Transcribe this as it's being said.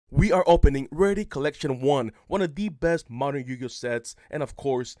we are opening Rarity Collection 1, one of the best modern Yu-Gi-Oh sets, and of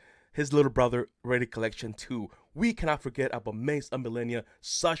course, his little brother, Rarity Collection 2. We cannot forget about Maze of Millennia,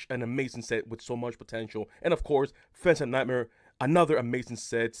 such an amazing set with so much potential. And of course, Phantom Nightmare, another amazing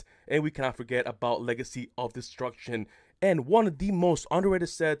set. And we cannot forget about Legacy of Destruction, and one of the most underrated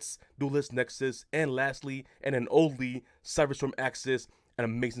sets, Duelist Nexus. And lastly, and an oldie, Cyberstorm Axis, an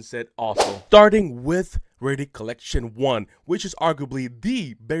amazing set also. Starting with Rarity Collection 1, which is arguably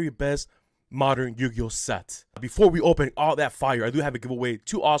the very best modern Yu-Gi-Oh set. Before we open all that fire, I do have a giveaway,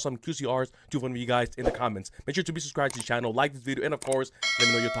 2 awesome QCRs to one of you guys in the comments. Make sure to be subscribed to the channel, like this video, and of course, let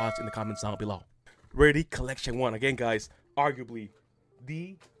me know your thoughts in the comments down below. Rarity Collection 1, again guys, arguably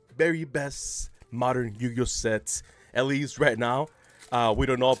the very best modern Yu-Gi-Oh set, at least right now. We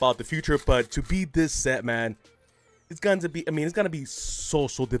don't know about the future, but to beat this set, man, it's gonna be, it's gonna be so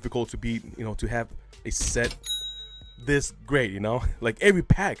difficult to beat, to have a set this great, like every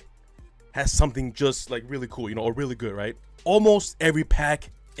pack has something just like really cool, or really good, right? Almost every pack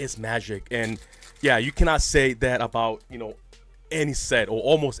is magic, and yeah, you cannot say that about, any set or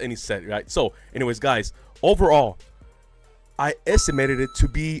almost any set, right? So anyways guys, overall, I estimated it to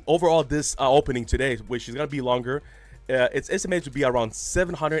be, overall this opening today, which is gonna be longer, it's estimated to be around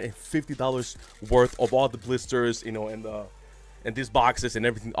 $750 worth of all the blisters, and these boxes and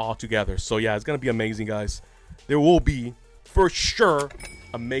everything all together. So yeah, it's gonna be amazing, guys. There will be for sure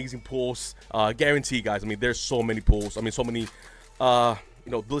amazing pulls, guarantee, guys. There's so many pulls, so many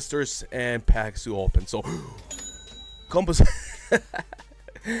blisters and packs to open. So compass.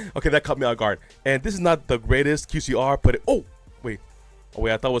 Okay, that caught me off guard. And this is not the greatest QCR, but oh wait,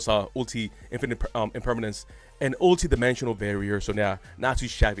 I thought it was ulti infinite impermanence and ulti-dimensional barrier. So yeah, not too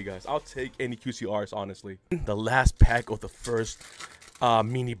shabby, guys. I'll take any QCRs, honestly. The last pack of the first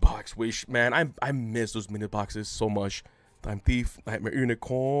mini box, which, man, I miss those mini boxes so much. Time Thief, Nightmare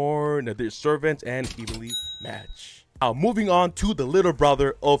Unicorn, the Servant, and Evenly Match. Now, moving on to the little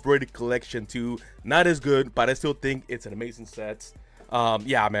brother of Rarity Collection 2. Not as good, but I still think it's an amazing set.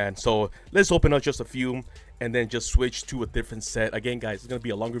 Yeah, man. So let's open up just a few and then just switch to a different set. Again, guys, it's gonna be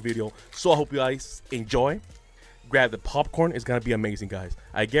a longer video, so I hope you guys enjoy. Grab the popcorn. It's gonna be amazing, guys.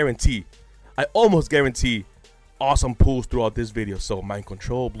 I almost guarantee awesome pulls throughout this video. So Mind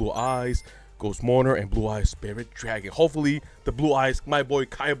Control, Blue Eyes, Ghost Mourner, and Blue Eyes Spirit Dragon. Hopefully the Blue Eyes, my boy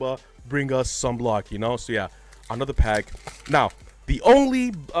Kaiba, bring us some luck, so yeah, another pack. Now the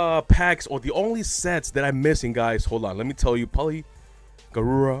only packs or the only sets that I'm missing, guys, hold on, let me tell you. Probably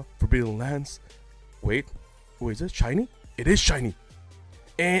Garura, Forbidden Lands. Wait, is this shiny? It is shiny.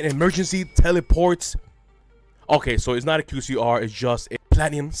 And Emergency Teleports. Okay, so it's not a QCR, it's just a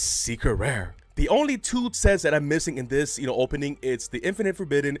Platinum Secret Rare. The only 2 sets that I'm missing in this, opening, it's the Infinite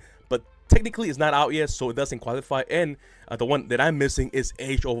Forbidden, but technically it's not out yet, so it doesn't qualify. And the one that I'm missing is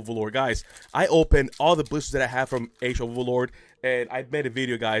Age of Overlord, guys. I opened all the blisters that I have from Age of Overlord, and I made a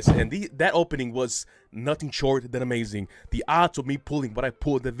video, guys, and that opening was nothing short than amazing. The odds of me pulling what I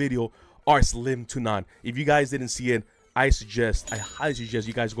pulled in the video are slim to none. If you guys didn't see it, I highly suggest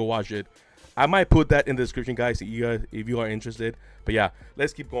you guys go watch it. I might put that in the description, guys, if you are interested. But yeah,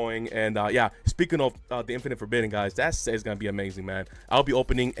 let's keep going. And yeah, speaking of the Infinite Forbidden, guys, that set is gonna be amazing, man. I'll be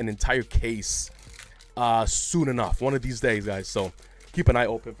opening an entire case soon enough, one of these days, guys. So keep an eye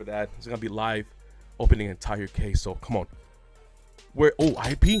open for that. It's gonna be live opening an entire case. So come on.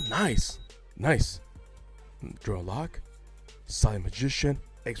 IP? Nice. Draw Lock, Silent Magician,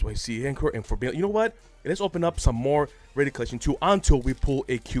 XYZ Anchor, and Forbidden. You know what? Let's open up some more Rarity Collection 2 until we pull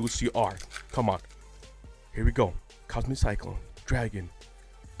a QCR. Come on. Here we go. Cosmic Cyclone, Dragon,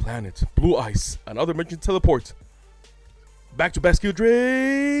 Planet, Blue Ice, another Emergency Teleport. Back-to-back skill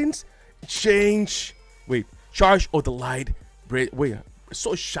drains. Change. Wait. Charge of the Light. Wait. It's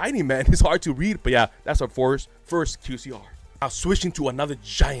so shiny, man. It's hard to read. But yeah, that's our first QCR. Now switching to another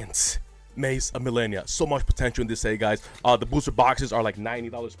giant Maze of Millennia. So much potential in this set, guys. The booster boxes are like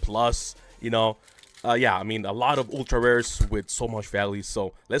 $90 plus, yeah, a lot of ultra rares with so much value.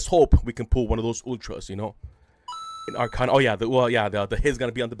 So let's hope we can pull one of those ultras, in Arcane. Oh yeah, the hit's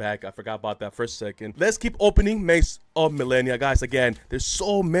gonna be on the back. I forgot about that for a second. Let's keep opening Maze of Millennia, guys. Again, there's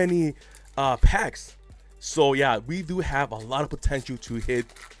so many packs. So yeah, we do have a lot of potential to hit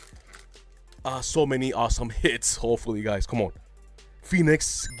so many awesome hits. Hopefully, guys, come on.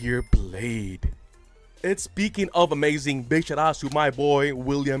 Phoenix Gear Blade. It's, speaking of amazing, big shout out to my boy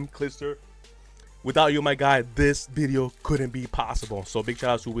William Clister. Without you, my guy, this video couldn't be possible. So big shout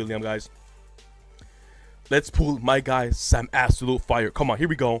out to William, guys. Let's pull my guy some absolute fire. Come on, here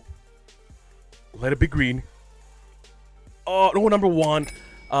we go. Let it be green. Oh no, number 1.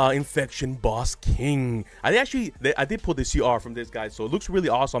 Infection Boss King. I did pull the CR from this guy, so it looks really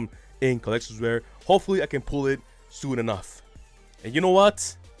awesome in collections rare. Hopefully I can pull it soon enough. And you know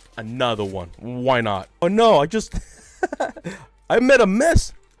what? Another one. Why not? Oh no, I just I made a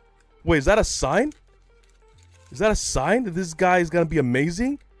mess. Wait, is that a sign? Is that a sign that this guy is gonna be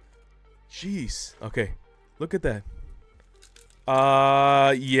amazing? Jeez. Okay, look at that.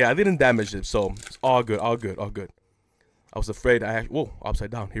 Yeah, I didn't damage it, so it's all good, all good, all good. I was afraid I whoa,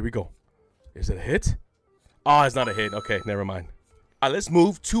 upside down. Here we go. Is it a hit? Oh, it's not a hit. Okay, never mind. Let's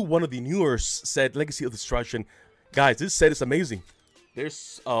move to one of the newer set, Legacy of Destruction. Guys, this set is amazing.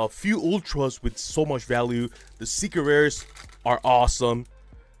 There's a few ultras with so much value. The secret rares are awesome.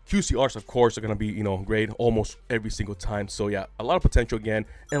 QCRs, of course, are gonna be, you know, great almost every single time. So yeah, a lot of potential again.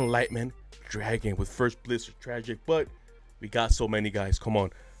 Enlightenment Dragon with first Blizzard Tragic, but we got so many, guys. Come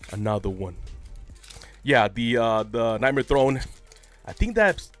on, another one. Yeah, the Nightmare Throne. I think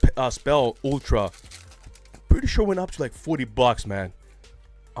that spell Ultra, pretty sure went up to like 40 bucks, man.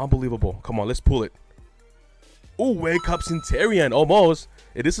 Unbelievable. Come on, let's pull it. Oh, Wake Up Centurion, almost.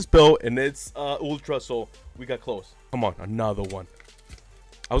 It is a spell and it's Ultra, so we got close. Come on, another one.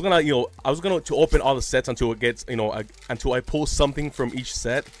 I was gonna, to open all the sets until it gets, until I pull something from each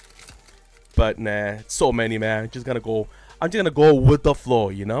set. But nah, so many, man. I'm just gonna go with the flow,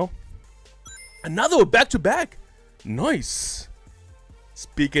 you know. Another back to back. Nice.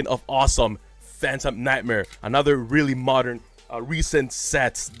 Speaking of awesome, Phantom Nightmare, another really modern, recent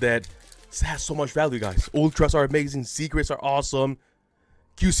set that has so much value, guys. Ultras are amazing, secrets are awesome,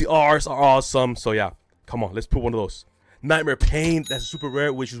 QCRs are awesome. So yeah, come on, let's put one of those. Nightmare Pain, that's super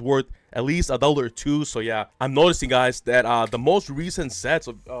rare, which is worth at least $1 or $2. So yeah, I'm noticing, guys, that the most recent sets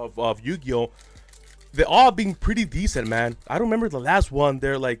of Yu-Gi-Oh, they're all being pretty decent, man. I don't remember the last one.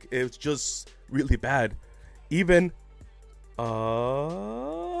 They're like, it's just really bad. Even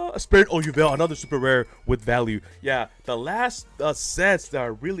Spirit of Yugioh, another super rare with value. Yeah, the last sets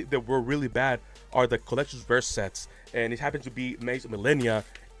that were really bad are the collector's verse sets, and it happened to be Maze of Millennia,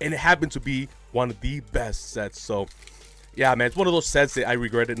 and it happened to be one of the best sets. So yeah, man, it's one of those sets that I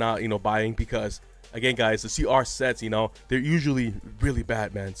regretted not, buying, because again, guys, the CR sets, they're usually really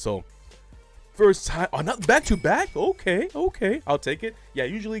bad, man. So first time, oh, not back to back. Okay, I'll take it. Yeah,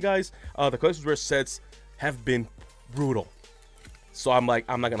 usually, guys, the collector's rare sets have been brutal. So I'm like,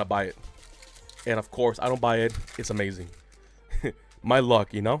 I'm not gonna buy it. And of course, I don't buy it. It's amazing. My luck,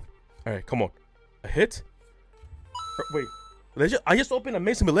 All right, come on, a hit. Wait, I just opened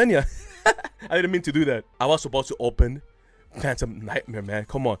Amazing Millennia. I didn't mean to do that. I was supposed to open Phantom Nightmare, man.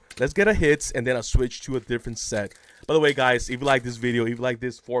 Come on, let's get a hit and then I'll switch to a different set. By the way, guys, if you like this video, if you like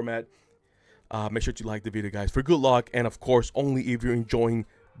this format, make sure to like the video, guys, for good luck. And of course, only if you're enjoying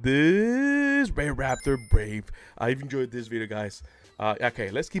this Ray Raptor Brave. If you enjoyed this video, guys, okay,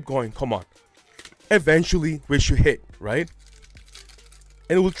 let's keep going. Come on, eventually we should hit, right?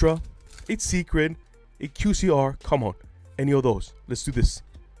 An Ultra, a Secret, a QCR. Come on, any of those. Let's do this.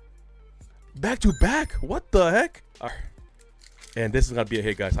 Back to back. What the heck? And this is gonna be a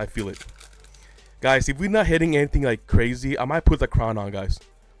hit, guys. I feel it, guys. If we're not hitting anything like crazy, I might put the crown on, guys.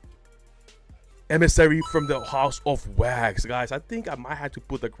 Emissary from the House of Wax, guys. I think I might have to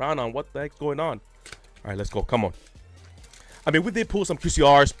put the crown on. What the heck's going on? All right, let's go. Come on. I mean, we did pull some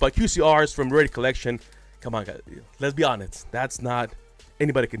QCRs, but QCRs from Ready Collection, come on, guys. Let's be honest. That's not,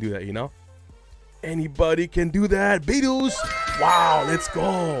 anybody can do that, Anybody can do that. Beatles. Wow, let's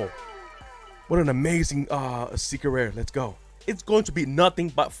go. What an amazing secret rare. Let's go. It's going to be nothing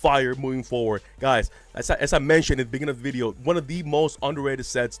but fire moving forward, guys. As I mentioned in the beginning of the video, one of the most underrated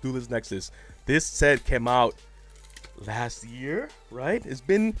sets, Duelist Nexus. This set came out last year, right? It's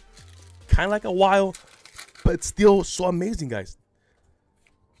been kind of like a while, but it's still so amazing, guys.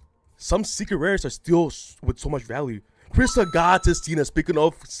 Some secret rares are still with so much value. Crystal Goddess, speaking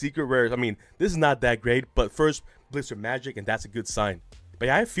of secret rares, I mean, this is not that great, but first Blizzard Magic, and that's a good sign. But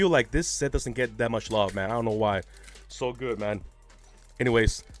yeah, I feel like this set doesn't get that much love, man. I don't know why. So good, man.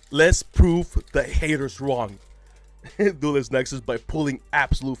 Anyways, let's prove the haters wrong. Duelist Nexus by pulling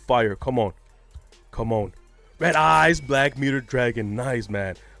absolute fire. Come on. Come on. Red Eyes, Black Meteor Dragon. Nice,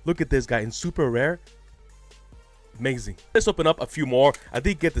 man. Look at this guy in super rare. Amazing. Let's open up a few more. I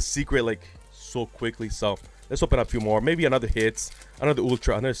did get the secret like so quickly, so let's open up a few more. Maybe another hits, another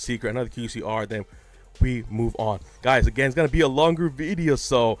Ultra, another secret, another QCR. Then we move on, guys. Again, it's gonna be a longer video,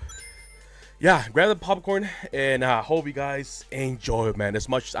 so yeah, grab the popcorn and hope you guys enjoy it, man, as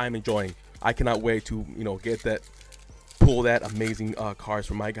much as I'm enjoying. I cannot wait to pull that amazing cards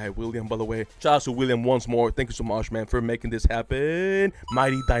from my guy William. By the way, shout out to William once more. Thank you so much, man, for making this happen.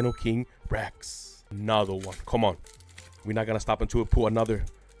 Mighty Dino King Rex, another one. Come on, we're not gonna stop until we pull another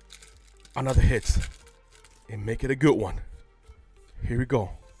another hit and make it a good one. Here we go.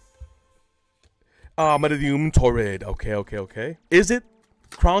 Medium Torrid. Okay. Is it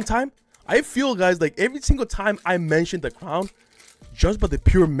crown time? I feel, guys, like every single time I mention the crown, just by the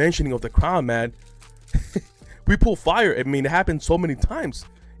pure mentioning of the crown, man, we pull fire. I mean, it happened so many times.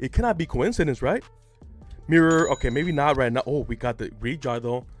 It cannot be coincidence, right? Mirror. Okay, maybe not right now. Oh, we got the rejar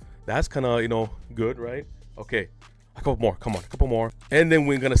though. That's kind of, you know, good, right? Okay, a couple more. Come on, a couple more. And then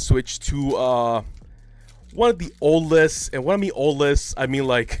we're gonna switch to one of the oldest, and when I mean oldest, I mean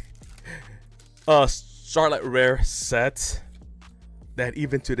like Starlight Rare set that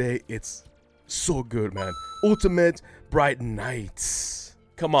even today it's so good, man. Ultimate Bright Nights.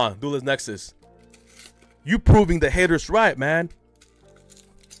 Come on, Duelist Nexus. You proving the haters right, man.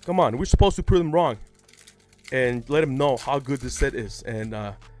 Come on, we're supposed to prove them wrong and let them know how good this set is. And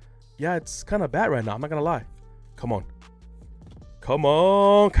yeah, it's kind of bad right now, I'm not gonna lie. Come on. Come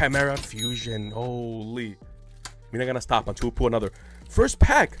on, Chimera Fusion. Holy. We're not gonna stop until we pull another. First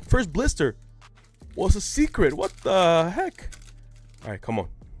pack, first blister. What's a secret? What the heck? All right, come on.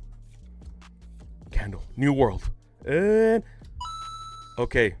 Candle, New World. And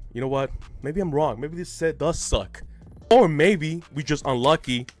okay, you know what? Maybe I'm wrong. Maybe this set does suck. Or maybe we just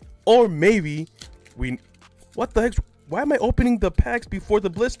unlucky. Or maybe we... What the heck? Why am I opening the packs before the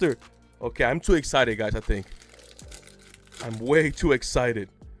blister? Okay, I'm too excited, guys, I think. I'm way too excited.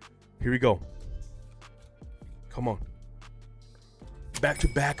 Here we go. Come on.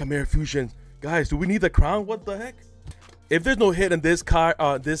 Back-to-back Chimera Fusion. Guys, do we need the crown? What the heck? If there's no hit in this car,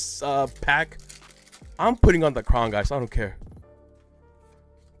 pack, I'm putting on the crown, guys. I don't care.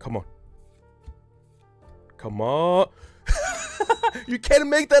 Come on. Come on. You can't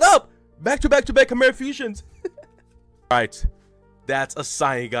make that up. Back-to-back Chimera Fusions. Right. That's a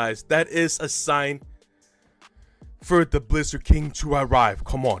sign, guys. That is a sign for the Blister King to arrive.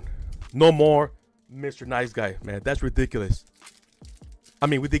 Come on. No more Mr. Nice Guy, man. That's ridiculous. I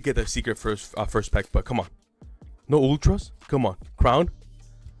mean, we did get the secret first pack, but come on. No ultras? Come on. Crown?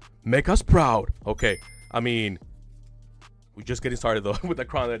 Make us proud. Okay. I mean, we're just getting started, though, with the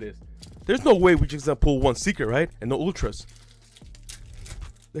crown that is. There's no way we just gonna pull one secret, right? And no ultras.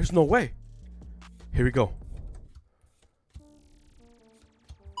 There's no way. Here we go.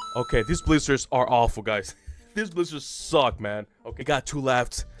 Okay, these blisters are awful, guys. These blisters suck, man. Okay, got two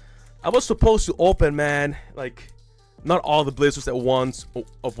left. I was supposed to open, man, like, not all the blisters at once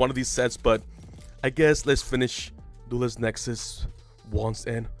of one of these sets, but I guess let's finish Duelist Nexus once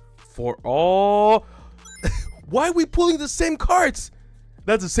and for all. Why are we pulling the same cards?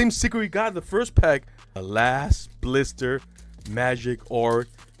 That's the same secret we got in the first pack. The last blister, magic or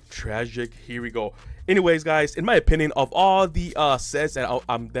tragic. Here we go. Anyways, guys, in my opinion, of all the sets that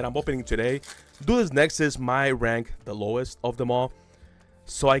I'm opening today, Duelist Nexus might rank the lowest of them all.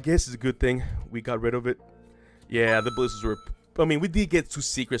 So I guess it's a good thing we got rid of it. Yeah, the blisters were... I mean, we did get two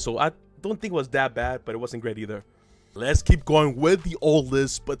secrets, so I don't think it was that bad, but it wasn't great either. Let's keep going with the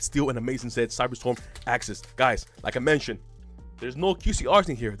oldest, but still an amazing set, Cyberstorm Axis. Guys, like I mentioned, there's no QCRs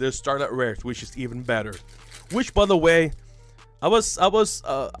in here. There's Starlight Rares, which is even better. Which, by the way, I was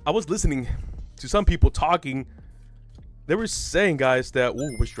listening to some people talking. They were saying, guys, that...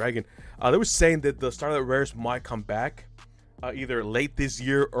 Ooh, which dragon? They were saying that the Starlight Rares might come back. Either late this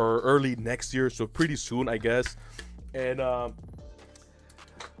year or early next year, so pretty soon, I guess. And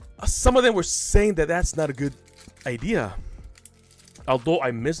some of them were saying that that's not a good idea. Although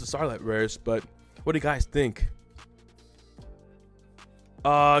I miss the Starlight Rares, but what do you guys think?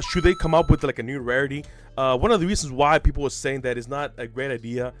 Should they come up with like a new rarity? One of the reasons why people were saying that is not a great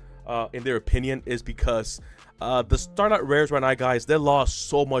idea, in their opinion, is because the Starlight Rares right now, guys, they lost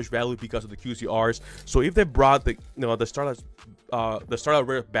so much value because of the QCRs. So if they brought the the Starlight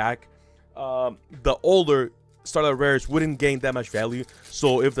Rare back, the older Starlight Rares wouldn't gain that much value.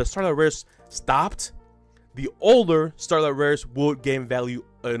 So if the Starlight Rares stopped, the older Starlight Rares would gain value,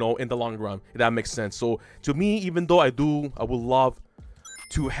 in the long run. If that makes sense. So to me, even though I would love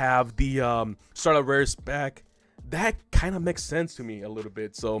to have the Starlight Rares back, that kind of makes sense to me a little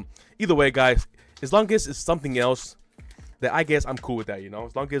bit. So either way, guys, as long as it's something else, that I guess I'm cool with that,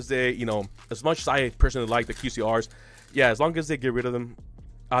 As long as they, as much as I personally like the QCRs, yeah, as long as they get rid of them,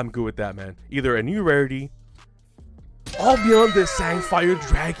 I'm good with that, man. Either a new rarity, all beyond the Sangfire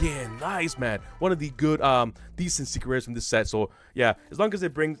Dragon. Nice, man. One of the good, decent secret rares from this set. So yeah, as long as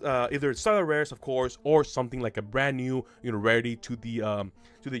it brings either Starlight Rares, of course, or something like a brand new, rarity to the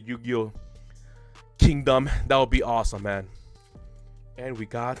Yu-Gi-Oh Kingdom, that would be awesome, man. And we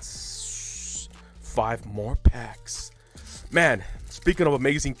got 5 more packs, man. Speaking of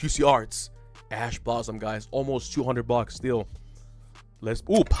amazing QC arts, Ash Blossom, guys, almost $200 still. Let's.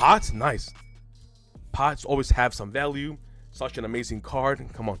 Ooh, pots. Nice. Pots always have some value. Such an amazing card.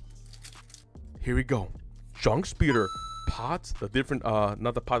 Come on. Here we go. Junk Speeder. Pots. The different,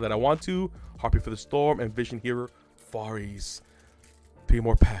 another pot that I want to. Harpy for the Storm and Vision Hero. Faris. 3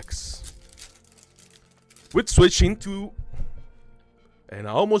 more packs. With switching to. And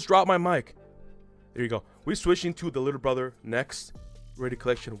I almost dropped my mic. There you go. We're switching to the little brother next. Ready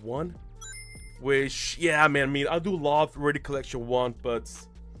Collection 1. Which, yeah, man, I mean, I do love Ready Collection 1, but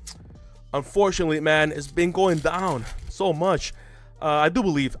unfortunately, man, it's been going down so much. I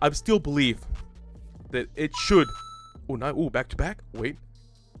still believe that it should. Oh, not, ooh, back to back. Wait,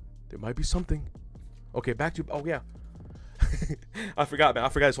 there might be something. Okay, back to, oh, yeah. I forgot, man. I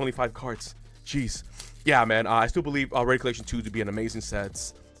forgot it's only 5 cards. Jeez. Yeah, man, I still believe Ready Collection 2 to be an amazing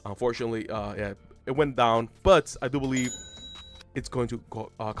set. Unfortunately, yeah, it went down, but I do believe it's going to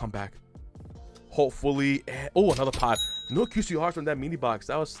go, come back. Hopefully. Oh, another pot. No QCRs from that mini box.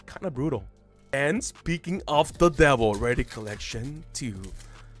 That was kind of brutal. And speaking of the devil, Ready Collection 2.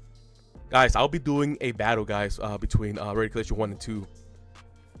 Guys, I'll be doing a battle, guys, between Ready Collection 1 and 2.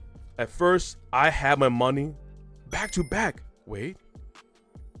 At first, I had my money back to back. Wait.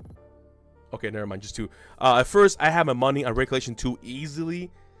 Okay, never mind, just 2. At first, I had my money on Ready Collection 2 easily.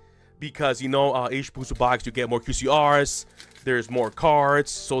 Because, you know, each booster box, you get more QCRs. There's more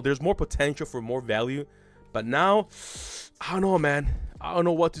cards. So there's more potential for more value. But now, I don't know, man. I don't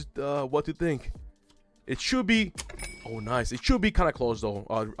know what to think. It should be, oh nice, it should be kind of close though,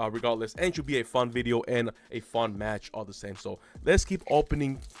 regardless, and it should be a fun video and a fun match all the same. So let's keep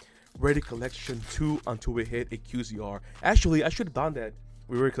opening Ready Collection 2 until we hit a QCR. Actually, I should have done that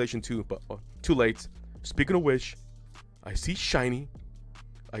with Ready Collection 2, but too late. Speaking of which, I see shiny.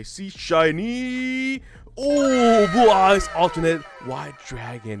 Oh, Blue Eyes alternate White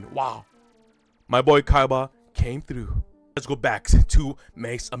Dragon. Wow, my boy Kaiba came through. Let's go back to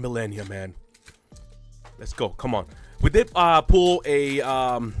Maze a Millennia, man. Let's go. Come on. We did pull a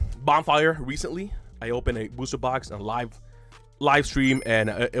bonfire recently. I opened a booster box and live stream, and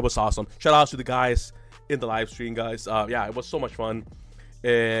it was awesome. Shout out to the guys in the live stream, guys. Yeah, it was so much fun.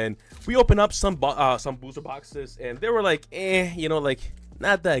 And we opened up some booster boxes, and they were like, you know, like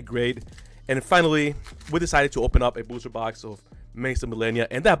not that great. And finally, we decided to open up a booster box of Maze a Millennia,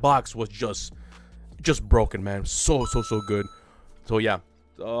 and that box was just broken, man. So good. So yeah,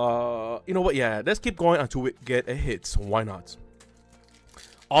 you know what, yeah, let's keep going until we get a hit. So why not?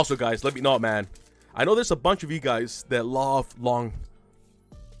 Also, guys, let me know, man. I know there's a bunch of you guys that love long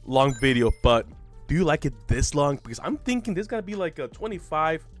video, but do you like it this long? Because I'm thinking this gotta be like a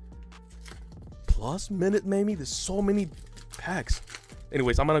 25+ minute maybe. There's so many packs.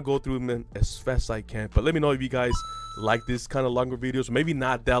 Anyways, I'm gonna go through them as fast as I can, but let me know if you guys like this kind of longer videos. Maybe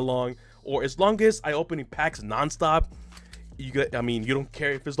not that long, or as long as I opening packs non-stop. I mean, you don't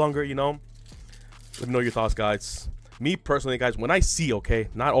care if it's longer, you know. Let me know your thoughts, guys. Me personally, guys, when I see, okay,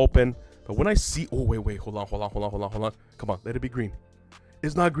 not open, but when I see, oh wait, hold on, come on, let it be green.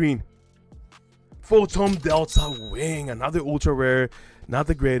 It's not green. Photon Delta Wing, another ultra rare, not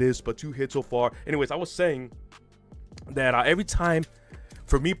the greatest, but 2 hits so far. Anyways, I was saying that every time,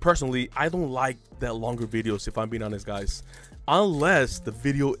 for me personally, I don't like that longer videos, if I'm being honest, guys, unless the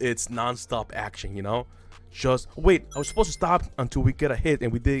video it's non-stop action, you know. Just wait, I was supposed to stop until we get a hit,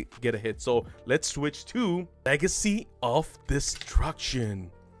 and we did get a hit. So let's switch to Legacy of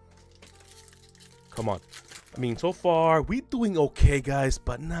Destruction. Come on. I mean, so far we doing okay, guys,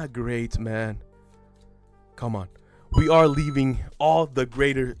 but not great, man. Come on, we are leaving all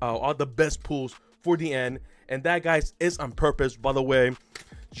the best pulls for the end, and that, guys, is on purpose, by the way,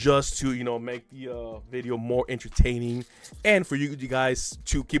 just to, you know, make the video more entertaining, and for you guys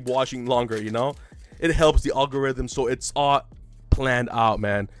to keep watching longer, you know. It helps the algorithm, so it's all planned out,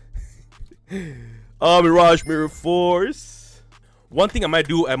 man. Mirage Mirror Force. One thing I might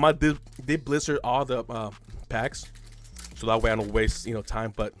do, I might dip blizzard all the packs, so that way I don't waste, you know,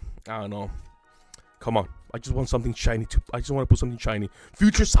 time. But I don't know. Come on, I just want something shiny too. I just want to put something shiny.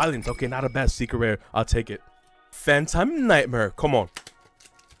 Future Silence. Okay, not a bad secret rare. I'll take it. Phantom Nightmare. Come on,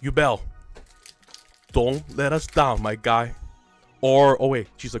 Yugioh. Don't let us down, my guy. Or oh wait,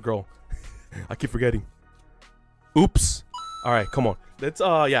 she's a girl. I keep forgetting. Oops. All right, come on. Let's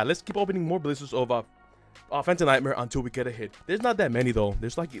yeah, let's keep opening more blizzards of Phantom Nightmare until we get a hit. There's not that many though.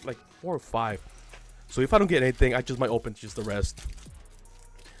 There's like 4 or 5. So if I don't get anything, I just might open just the rest.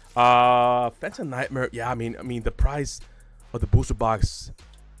 Phantom Nightmare. Yeah, I mean the price of the booster box,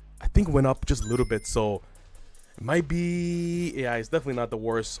 I think, went up just a little bit. So it might be, yeah, it's definitely not the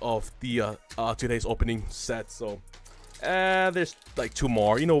worst of the today's opening set. So there's like 2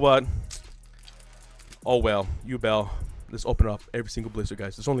 more. You know what? Oh well, Yugioh. Let's open up every single blister,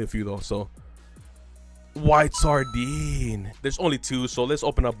 guys. There's only a few though, so. White sardine. There's only 2, so let's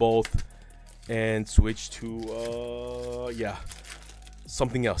open up both and switch to yeah,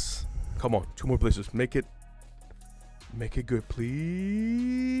 something else. Come on, 2 more blisters. Make it good,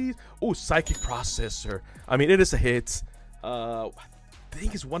 please. Oh, psychic processor. I mean, it is a hit. I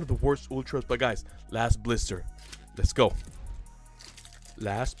think it's one of the worst ultras, but guys, last blister. Let's go.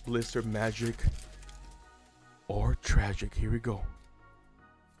 Last blister, magic or tragic. Here we go.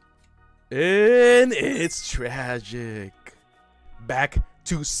 And it's tragic. Back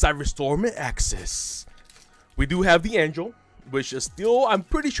to Cyberstorm Axis. We do have the Angel, which is still, I'm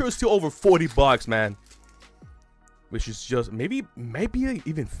pretty sure it's still over $40, man. Which is just maybe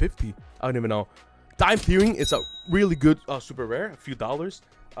even 50. I don't even know. Time Peering is a really good super rare, a few dollars.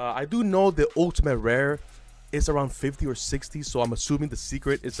 I do know the ultimate rare is around 50 or 60, so I'm assuming the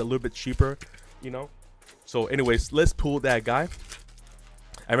secret is a little bit cheaper, you know. So anyways, let's pull that guy.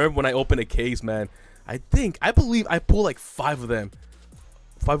 I remember when I opened a case, man, I believe I pulled like 5 of them.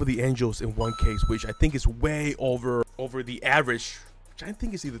 5 of the Angels in one case, which I think is way over the average, which I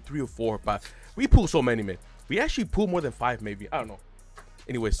think is either 3 or 4, but we pulled so many, man. We actually pulled more than 5, maybe. I don't know.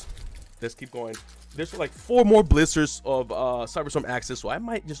 Anyways, let's keep going. There's like 4 more blisters of Cyberstorm Axis, so I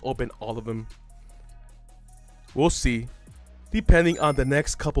might just open all of them. We'll see. Depending on the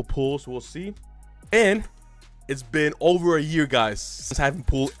next couple pulls, we'll see. And it's been over a year, guys, since I haven't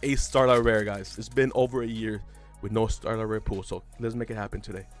pulled a Starlight Rare, guys. It's been over a year with no Starlight Rare pull, so let's make it happen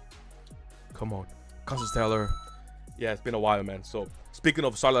today. Come on. Constellar. Yeah, it's been a while, man. So speaking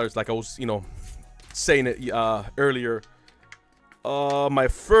of Starlight, like I was, you know, saying it earlier, my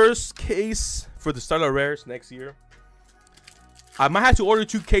first case for the Starlight Rares next year, I might have to order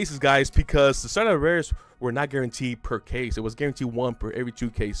 2 cases, guys, because the Starlight Rares were not guaranteed per case. It was guaranteed 1 per every 2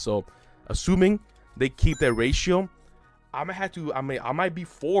 case. So assuming they keep that ratio, I might be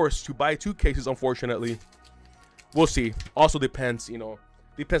forced to buy 2 cases, unfortunately. We'll see. Also depends, you know,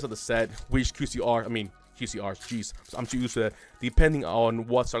 depends on the set, which QCR, I mean QCRs, jeez, so I'm too used to that, depending on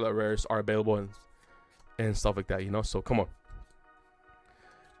what Starlight Rares are available and stuff like that, you know. So come on.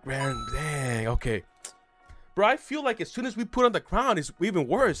 Grand, dang, okay. Bro, I feel like as soon as we put on the crown, it's even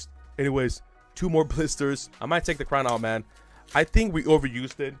worse. Anyways, 2 more blisters. I might take the crown out, man. I think we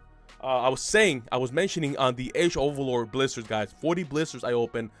overused it. I was mentioning on the Age Overlord blisters, guys. 40 blisters I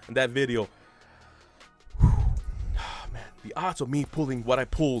opened in that video. Man, the odds of me pulling what I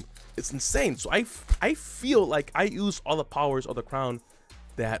pulled, it's insane. So I feel like I used all the powers of the crown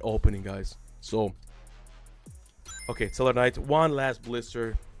that opening, guys. So, okay, Teller Knight, 1 last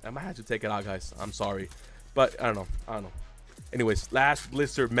blister. I might have to take it out, guys. I'm sorry. But I don't know. Anyways, last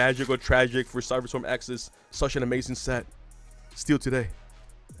blister, magic or tragic for Cyberstorm Axis. Such an amazing set. Still today.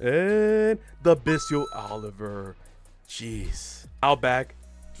 And the Bestial Oliver. Jeez. Now back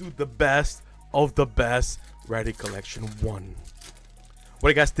to the best of the best, Ready Collection 1. What do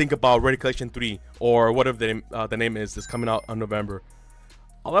you guys think about Ready Collection 3, or whatever the name is, that's coming out in November?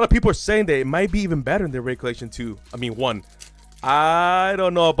 A lot of people are saying that it might be even better than Ready Collection 2. I mean 1. I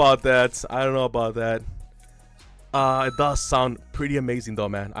don't know about that. It does sound pretty amazing though,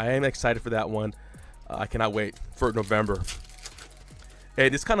 man. I am excited for that one. I cannot wait for November.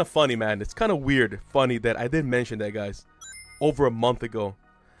 And it's kind of funny, man. It's kind of weird, funny that I did mention that, guys. Over a month ago,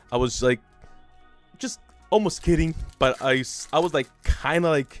 I was like, just almost kidding, but I was like, kind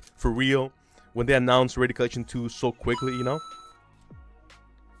of like for real when they announced Ready Collection 2 so quickly, you know.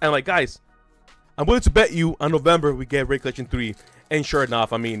 And like, guys, I'm willing to bet you on November we get Ready Collection 3. And sure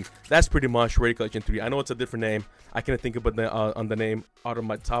enough, I mean, that's pretty much Ready Collection 3. I know it's a different name. I can't think about on the name out of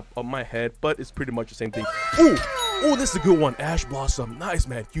my top of my head, but it's pretty much the same thing. Ooh, oh, this is a good one. Ash Blossom, nice,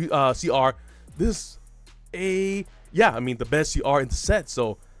 man. CR, this yeah, I mean the best CR in the set.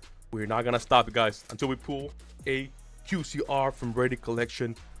 So we're not gonna stop it, guys, until we pull a QCR from Ready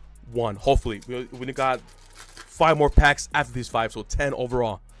Collection 1. Hopefully, we got 5 more packs after these 5, so 10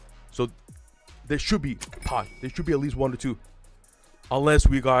 overall. So there should be at least 1 or 2. Unless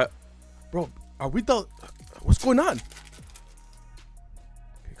we got, bro, are we the, what's going on? Okay,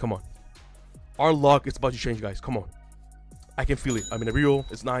 come on. Our luck is about to change, guys. Come on. I can feel it. I mean, the real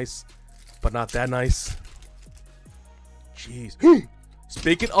is nice, but not that nice. Jeez.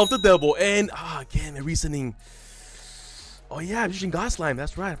 Speaking of the devil, and again, the reasoning. Oh yeah, I'm using God Slime.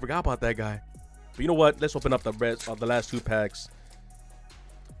 That's right. I forgot about that guy. But you know what? Let's open up the rest of the last 2 packs.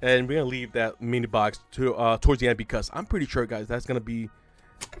 And we're gonna leave that mini box to towards the end, because I'm pretty sure, guys, that's gonna be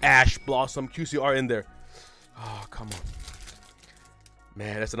Ash Blossom QCR in there. Oh, come on,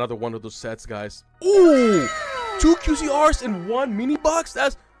 man, that's another one of those sets, guys. Ooh, 2 QCRs in 1 mini box.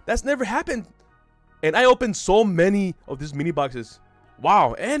 That's never happened. And I opened so many of these mini boxes.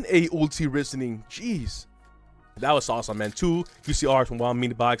 Wow, and a ulti listening. Jeez. That was awesome, man. 2 QCRs from one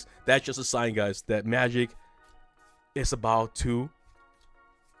mini box. That's just a sign, guys, that magic is about to.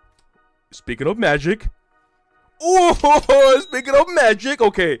 Speaking of magic. Oh, speaking of magic.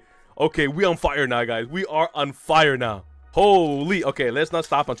 Okay. Okay, we on fire now, guys. We are on fire now. Holy. Okay, let's not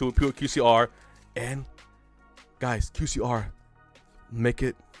stop until we pure QCR. And, guys, QCR. Make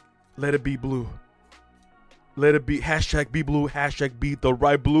it. Let it be blue. Let it be hashtag be blue. Hashtag be the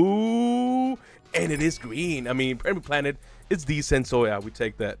right blue. And it is green. I mean, Premier Planet, it's decent. So, yeah, we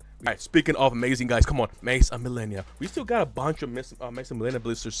take that. All right, speaking of amazing, guys. Come on. Mace and Millennia. We still got a bunch of Mace and Millennia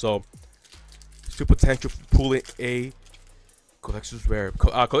blisters. So, still potential for pulling a collector's rare.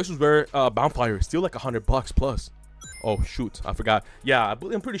 Collector's rare bonfire. Still like $100 plus. Oh, shoot. I forgot. Yeah,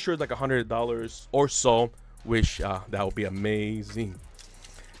 I'm pretty sure it's like $100 or so. Which that would be amazing.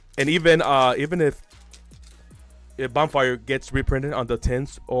 And even if bonfire gets reprinted on the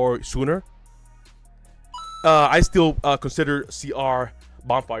 10th or sooner, I still consider CR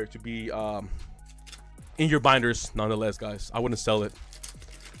bonfire to be in your binders nonetheless, guys. I wouldn't sell it.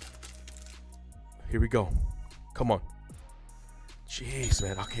 Here we go. Come on. Jeez,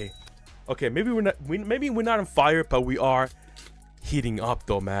 man. Okay, maybe we're not on fire, but we are heating up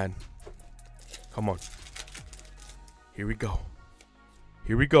though, man. Come on. Here we go.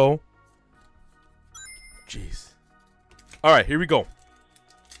 Here we go. Jeez. All right, here we go.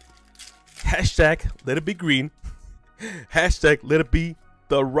 Hashtag let it be green. Hashtag let it be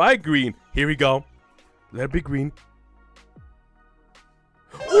the right green. Here we go. Let it be green.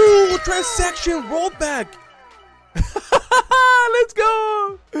 Ooh, transaction rollback. Let's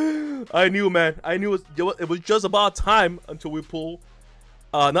go. I knew, man. I knew it was just about time until we pull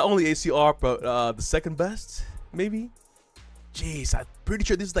not only ACR, but the second best, maybe. Jeez, I'm pretty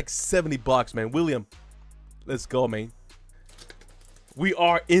sure this is like $70, man. William, let's go, man. We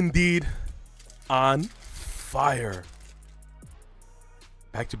are indeed on fire.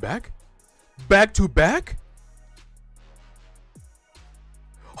 Back to back? Back to back?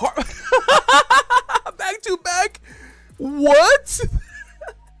 Back to back? What?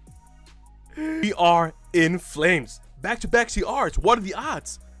 We are in flames. Back to back CRs. What are the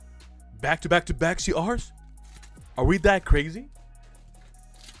odds? Back to back CRs? Are we that crazy?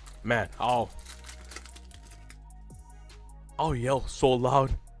 Man, I'll yell so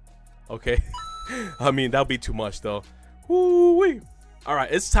loud. Okay. I mean, that'll be too much though. Woo-wee. All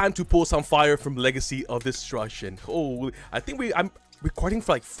right, it's time to pull some fire from Legacy of Destruction. Holy, I think I'm recording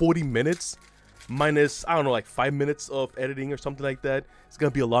for like 40 minutes minus, I don't know, like 5 minutes of editing or something like that. It's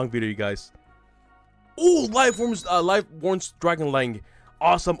gonna be a long video, you guys. Oh, live Worms Dragon Lang.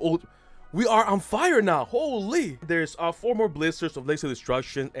 Awesome. Old. We are on fire now. Holy. There's 4 more blisters of Legacy of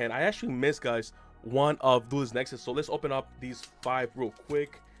Destruction, and I actually missed, guys, one of Duelist Nexus. So let's open up these 5 real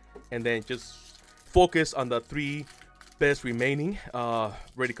quick and then just focus on the 3 best remaining.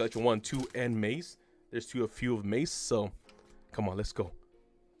 Ready Collection 1, 2, and Mace. There's a few of Mace, so come on, let's go.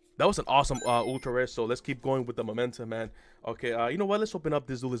 That was an awesome ultra rare, so let's keep going with the momentum, man. Okay, you know what? Let's open up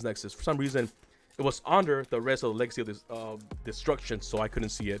this Duelist Nexus. For some reason, it was under the rest of the Legacy of this Destruction, so I couldn't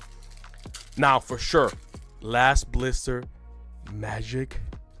see it. Now, for sure, last blister, magic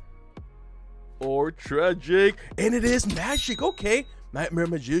or tragic, and it is magic. Okay, Nightmare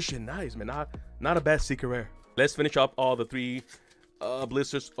Magician, nice, man. Not a bad secret rare. Let's finish up all the 3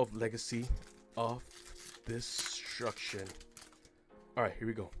 blisters of Legacy of Destruction. All right, here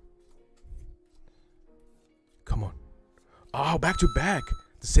we go. Come on. Oh, back to back.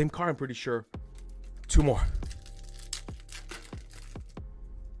 The same card, I'm pretty sure. 2 more.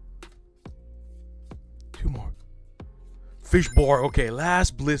 2 more. Fishboar. Okay,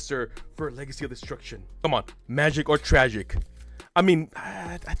 last blister for Legacy of Destruction. Come on, magic or tragic. I mean,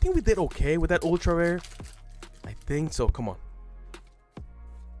 I think we did okay with that ultra rare. I think so. Come on.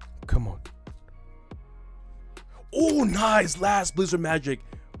 Come on. Oh, nice. Last blizzard magic.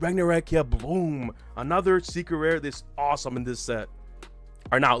 Ragnarok, yeah, boom. Another secret rare. This is awesome in this set.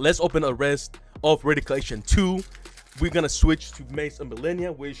 All right, now let's open the rest of Ready Collection 2. We're gonna switch to Mace and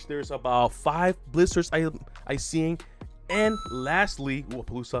Millennia, which there's about 5 blisters I seeing. And lastly,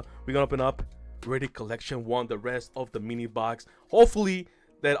 Palooza, we're gonna open up Ready Collection 1, the rest of the mini box. Hopefully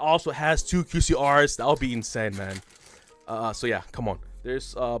that also has 2 QCRs. That'll be insane, man. So yeah, come on.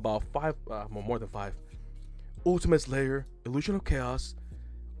 There's about 5, more than 5. Ultimate Slayer, Illusion of Chaos.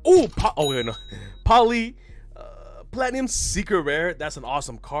 Oh, wait, no. Poly, Platinum Secret Rare. That's an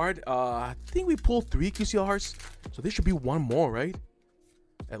awesome card. I think we pulled 3 QCRs, so there should be 1 more, right?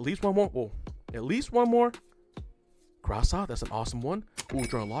 At least 1 more. Whoa, at least 1 more. Cross out. That's an awesome one. Ooh,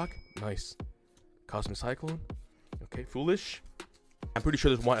 draw a lock. Nice. Cosmic Cyclone. Okay, Foolish. I'm pretty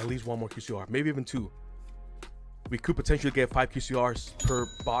sure there's at least one more QCR, maybe even two. We could potentially get 5 QCRs per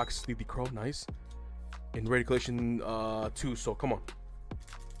box. Sleepy Crow, nice. In Ready Collection 2, so come on.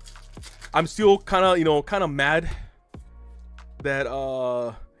 I'm still kind of mad that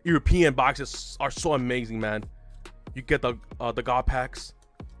European boxes are so amazing, man. You get the God packs.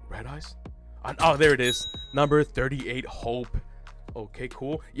 Red Eyes. Oh, there it is. Number 38, Hope. Okay,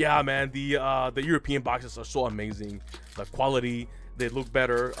 cool. Yeah, man. The European boxes are so amazing. The quality, they look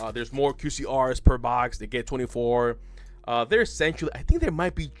better. There's more QCRs per box. They get 24. They're essentially, I think they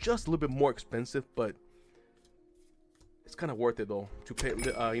might be just a little bit more expensive, but it's kind of worth it though to pay,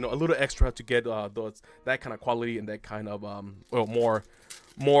 a little extra to get that kind of quality and that kind of more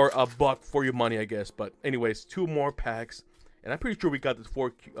buck for your money, I guess. But anyways, 2 more packs, and I'm pretty sure we got the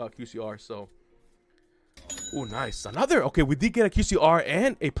 4 QCR. So, oh, nice, another. Okay, we did get a QCR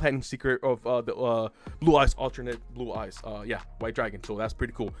and a Platinum Secret of the Blue Eyes alternate Blue Eyes. Yeah, White Dragon. So that's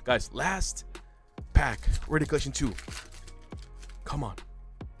pretty cool, guys. Last pack, Ready Collection 2. Come on,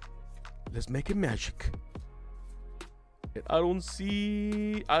 let's make it magic. I don't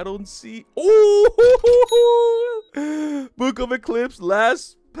see. Oh, Book of Eclipse,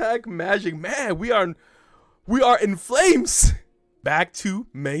 last pack magic. Man, we are in flames. Back to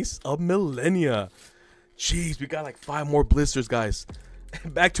Mace of Millennia. Jeez, we got like 5 more blisters, guys.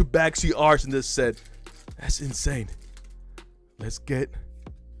 Back to back CRs in this set. That's insane. Let's get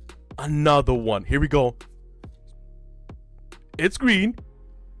another one. Here we go. It's green.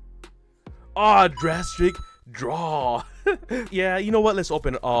 Ah, drastic draw. Yeah, you know what? Let's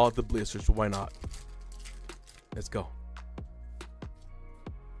open all the blisters. Why not? Let's go.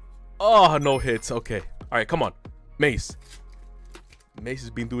 Oh, no hits. Okay. All right, come on. Mace. Mace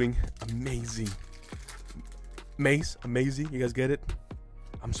has been doing amazing. Mace, amazing. You guys get it?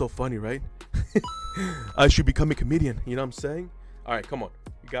 I'm so funny, right? I should become a comedian. You know what I'm saying? All right, come on.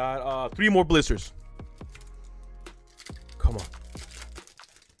 We got 3 more blisters. Come on.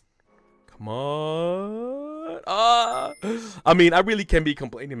 Come on. I mean, I really can't be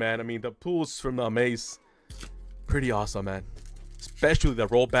complaining, man. I mean, the pulls from Mace, pretty awesome, man. Especially the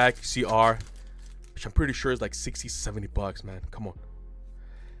rollback CR, which I'm pretty sure is like 60-70 bucks, man. Come on.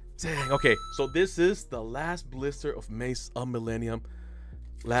 Dang. Okay, so this is the last blister of Mace of Millennium.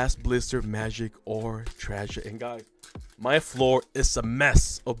 Last blister, magic or treasure. And guys, my floor is a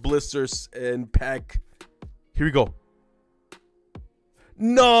mess of blisters and pack. Here we go.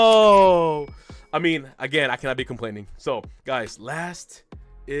 No, I mean, again, I cannot be complaining. So guys, last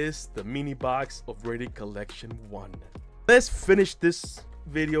is the mini box of Ready Collection 1. Let's finish this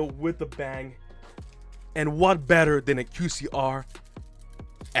video with a bang. And what better than a QCR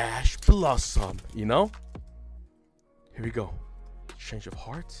Ash Blossom, you know? Here we go. Change of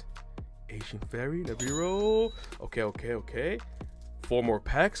Heart, Asian Fairy, Nabiro. Okay. 4 more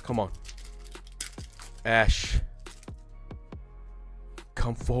packs. Come on. Ash,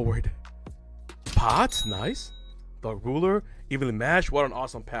 come forward. Pot, nice. The Ruler, Evenly Match. What an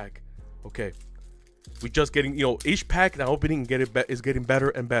awesome pack. Okay, we just getting, each pack now opening is getting better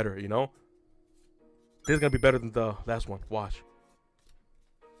and better. You know, this is gonna be better than the last one. Watch.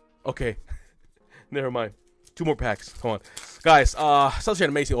 Okay, never mind. 2 more packs. Come on, guys. Such an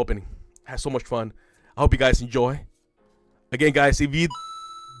amazing opening. Had so much fun. I hope you guys enjoy. Again, guys, if you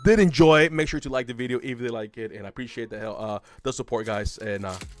did enjoy, make sure to like the video if you did like it, and I appreciate the support, guys. And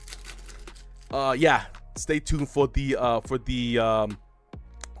yeah, stay tuned for the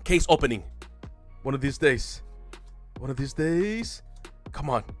case opening. One of these days. Come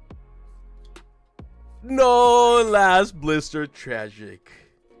on. No, last blister, tragic.